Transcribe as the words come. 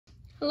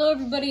Hello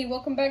everybody,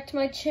 welcome back to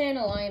my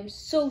channel. I am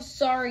so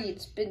sorry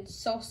it's been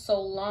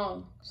so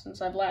long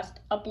since I've last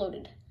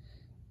uploaded.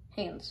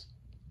 Hands.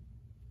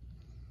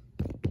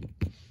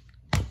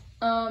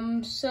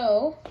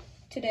 So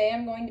today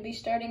I'm going to be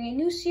starting a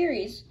new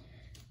series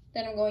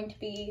that I'm going to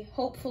be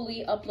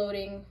hopefully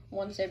uploading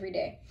once every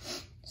day.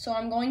 So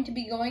I'm going to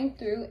be going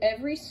through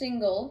every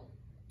single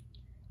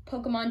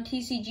Pokemon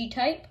TCG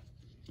type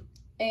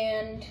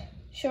and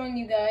showing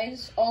you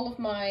guys all of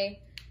my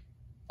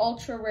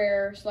ultra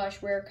rare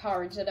 / rare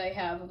cards that I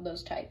have of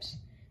those types.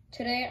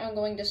 Today I'm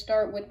going to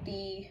start with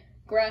the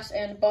grass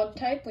and bug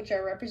type, which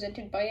are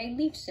represented by a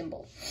leaf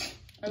symbol.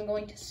 I'm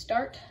going to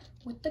start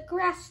with the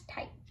grass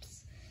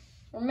types.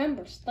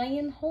 Remember, stay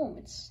in home.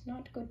 It's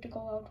not good to go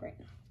out right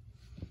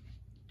now.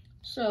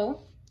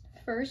 So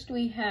first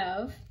we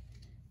have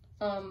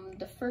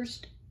the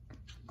first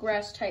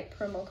grass type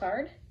promo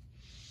card,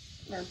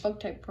 or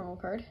bug type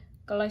promo card,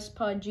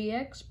 Gliscor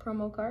GX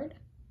promo card.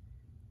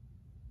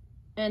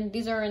 And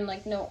these are in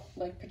no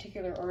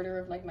particular order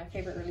of my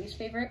favorite or least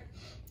favorite.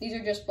 These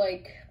are just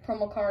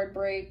promo card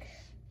break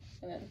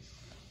and then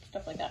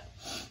stuff like that.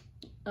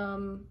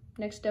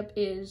 Next up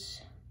is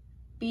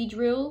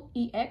Beedrill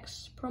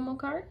EX promo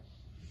card.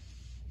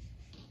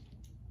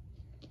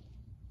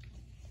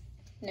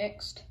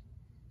 Next.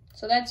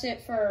 So that's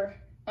it for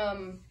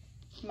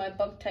my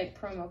bug type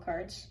promo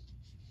cards.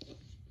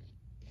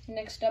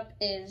 Next up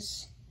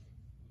is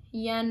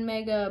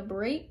Yanmega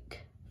Break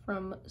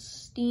from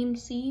Steam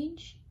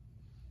Siege.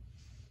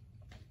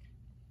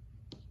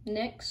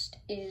 Next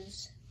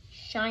is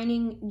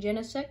Shining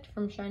Genesect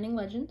from Shining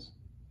Legends.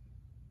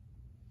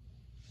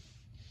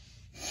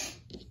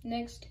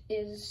 Next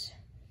is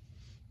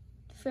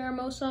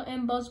Pheromosa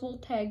and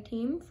Buzzwole Tag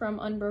Team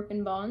from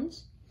Unbroken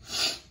Bonds.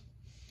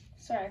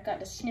 Sorry, I've got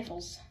the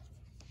sniffles.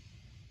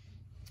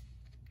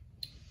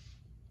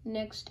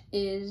 Next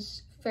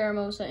is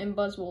Pheromosa and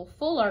Buzzwole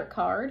Full Art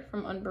card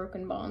from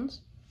Unbroken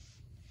Bonds.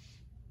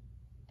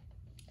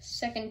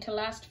 Second to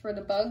last for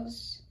the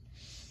bugs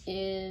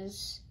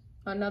is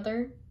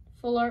another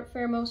Full Art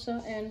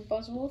Pheromosa and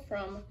Buzzwole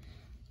from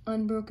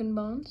Unbroken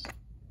Bonds. I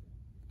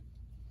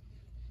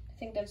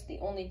think that's the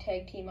only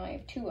tag team I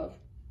have 2 of.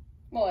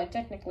 Well, I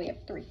technically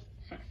have 3.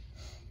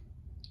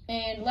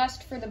 And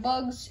last for the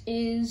bugs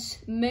is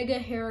Mega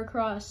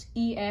Heracross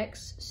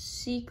EX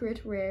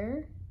Secret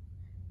Rare.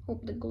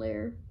 Hope the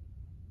glare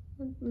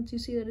lets you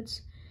see that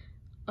it's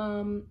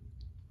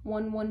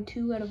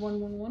 112 out of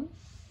 111.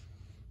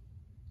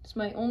 It's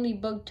my only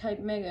bug type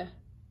mega.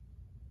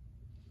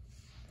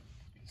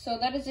 So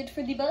that is it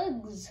for the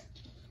bugs.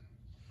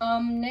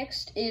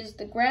 Next is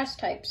the grass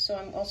types, so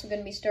I'm also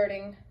going to be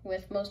starting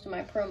with most of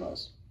my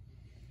promos.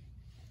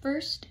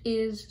 First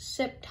is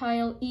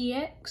Sceptile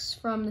EX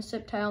from the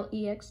Sceptile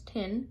EX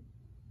 10.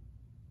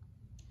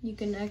 You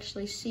can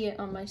actually see it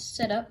on my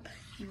setup.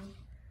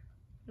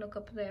 Look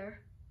up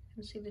there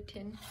and see the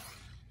tin.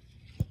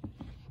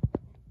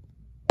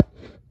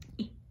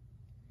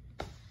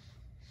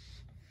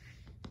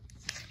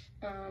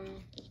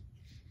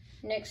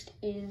 Next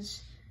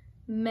is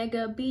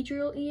Mega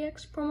Beedrill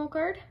EX promo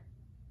card.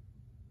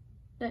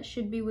 That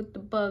should be with the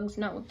bugs,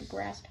 not with the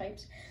grass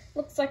types.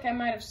 Looks like I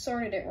might have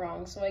sorted it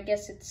wrong, so I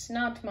guess it's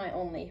not my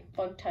only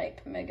bug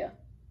type mega.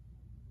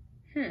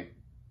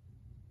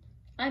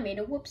 I made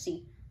a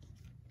whoopsie.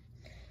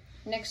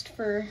 Next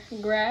for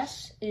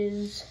grass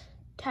is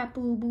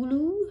Tapu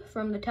Bulu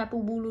from the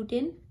Tapu Bulu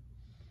tin,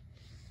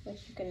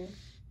 which you can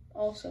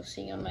also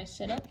see on my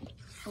setup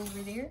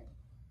over there.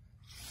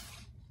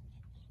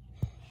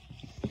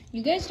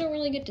 You guys don't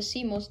really get to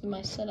see most of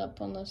my setup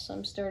unless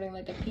I'm starting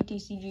a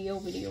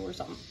PTCGO video or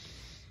something.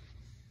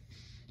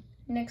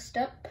 Next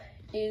up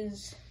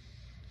is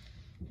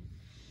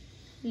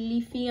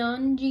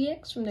Leafeon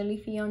GX from the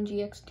Leafeon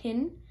GX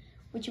tin,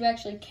 which you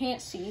actually can't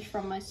see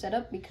from my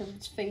setup because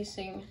it's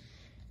facing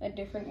a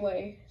different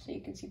way, so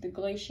you can see the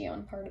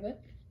Glaceon part of it.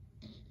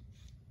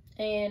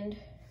 And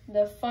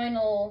the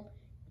final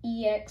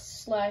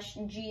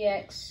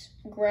EX/GX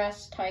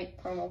grass type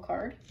promo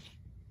card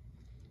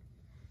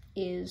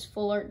is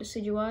Full Art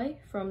Decidueye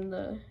from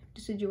the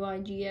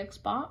Decidueye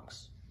GX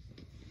box.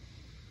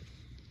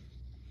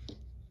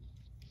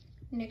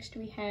 Next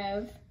we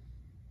have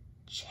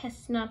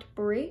Chestnut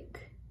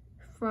Break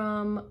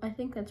from, I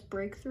think that's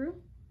Breakthrough.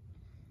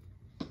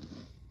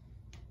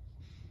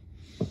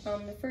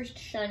 The first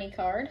shiny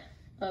card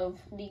of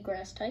the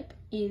grass type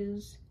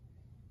is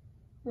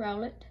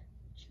Rowlet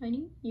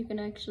Shiny. You can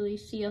actually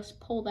see us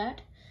pull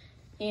that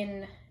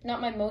in, not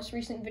my most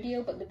recent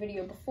video, but the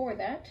video before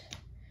that,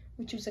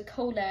 which was a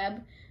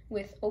collab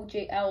with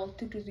OJ Owl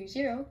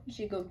 2230. You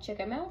should go check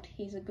him out.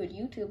 He's a good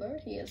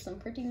YouTuber. He has some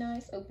pretty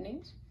nice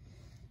openings.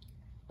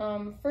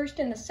 First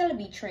in the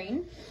Celebi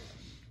train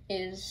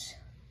is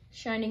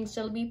Shining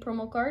Celebi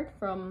promo card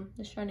from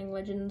the Shining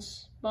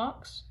Legends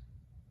box.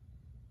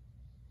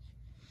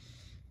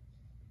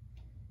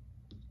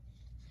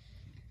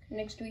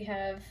 Next we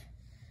have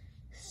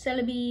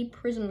Celebi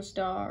Prism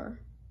Star.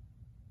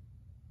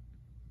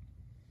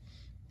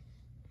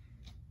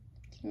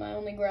 It's my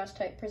only grass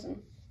type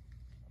prism.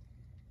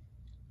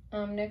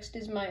 Next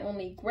is my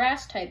only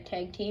grass type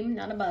tag team,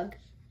 not a bug.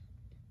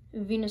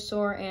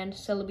 Venusaur and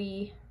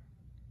Celebi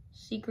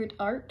Secret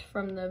Art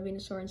from the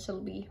Venusaur and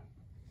Celebi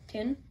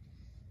tin.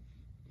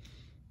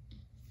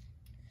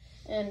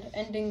 And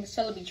ending the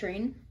Celebi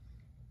train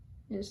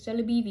is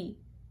Celebi V.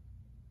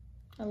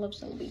 I love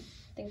Celebi.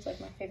 I think it's like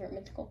my favorite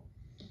mythical.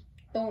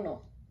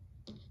 Dono.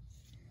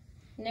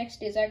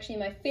 Next is actually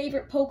my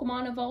favorite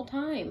Pokemon of all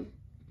time.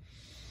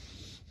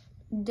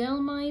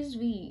 Dhelmise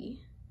V.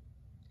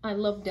 I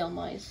love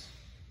Dhelmise.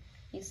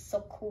 He's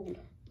so cool.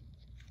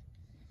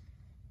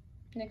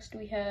 Next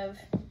we have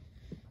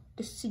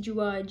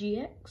Decidueye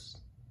GX.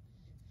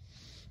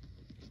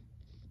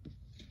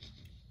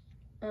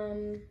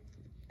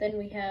 Then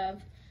we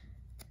have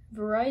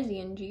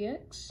Virizion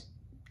GX.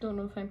 Don't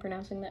know if I'm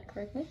pronouncing that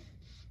correctly.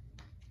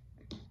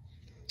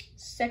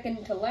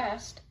 Second to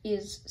last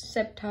is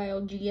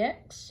Sceptile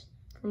GX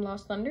from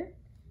Lost Thunder.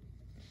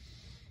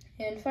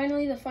 And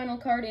finally, the final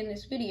card in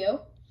this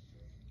video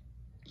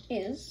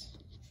is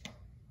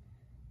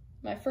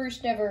my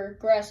first ever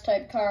grass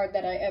type card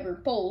that I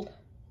ever pulled.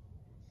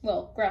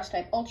 Well, grass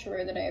type ultra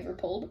rare that I ever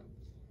pulled.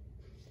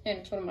 And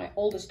it's one of my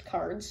oldest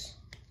cards.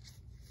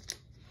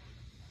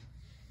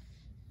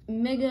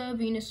 Mega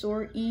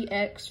Venusaur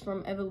EX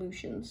from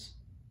Evolutions.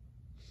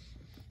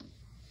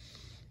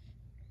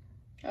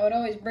 I would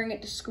always bring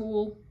it to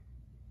school,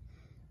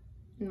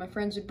 and my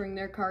friends would bring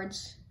their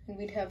cards, and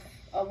we'd have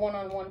a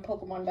one-on-one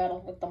Pokemon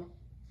battle with them.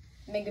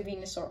 Mega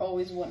Venusaur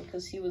always won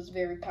because he was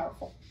very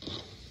powerful.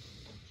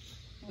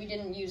 We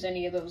didn't use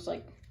any of those,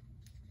 like,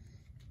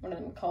 what are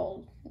them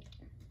called?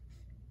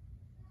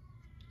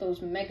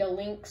 Those Mega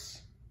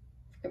Links.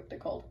 I forget what they're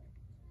called.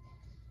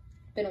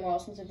 Been a while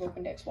since I've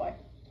opened XY.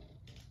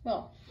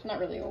 Well, not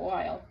really a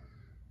while.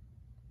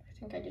 I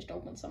think I just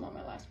opened some on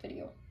my last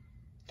video.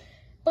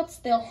 But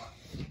still,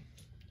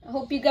 I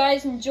hope you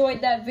guys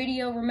enjoyed that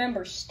video.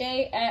 Remember,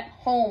 stay at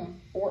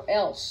home or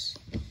else.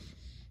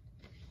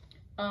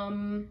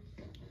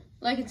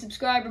 Like and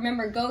subscribe.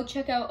 Remember, go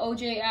check out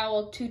OJ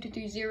Owl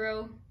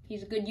 2230.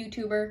 He's a good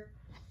YouTuber.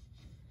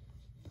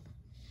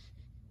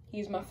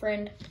 He's my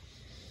friend.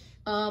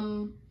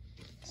 So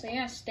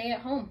yeah, stay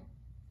at home.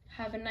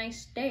 Have a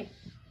nice day.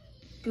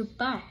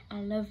 Goodbye.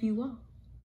 I love you all.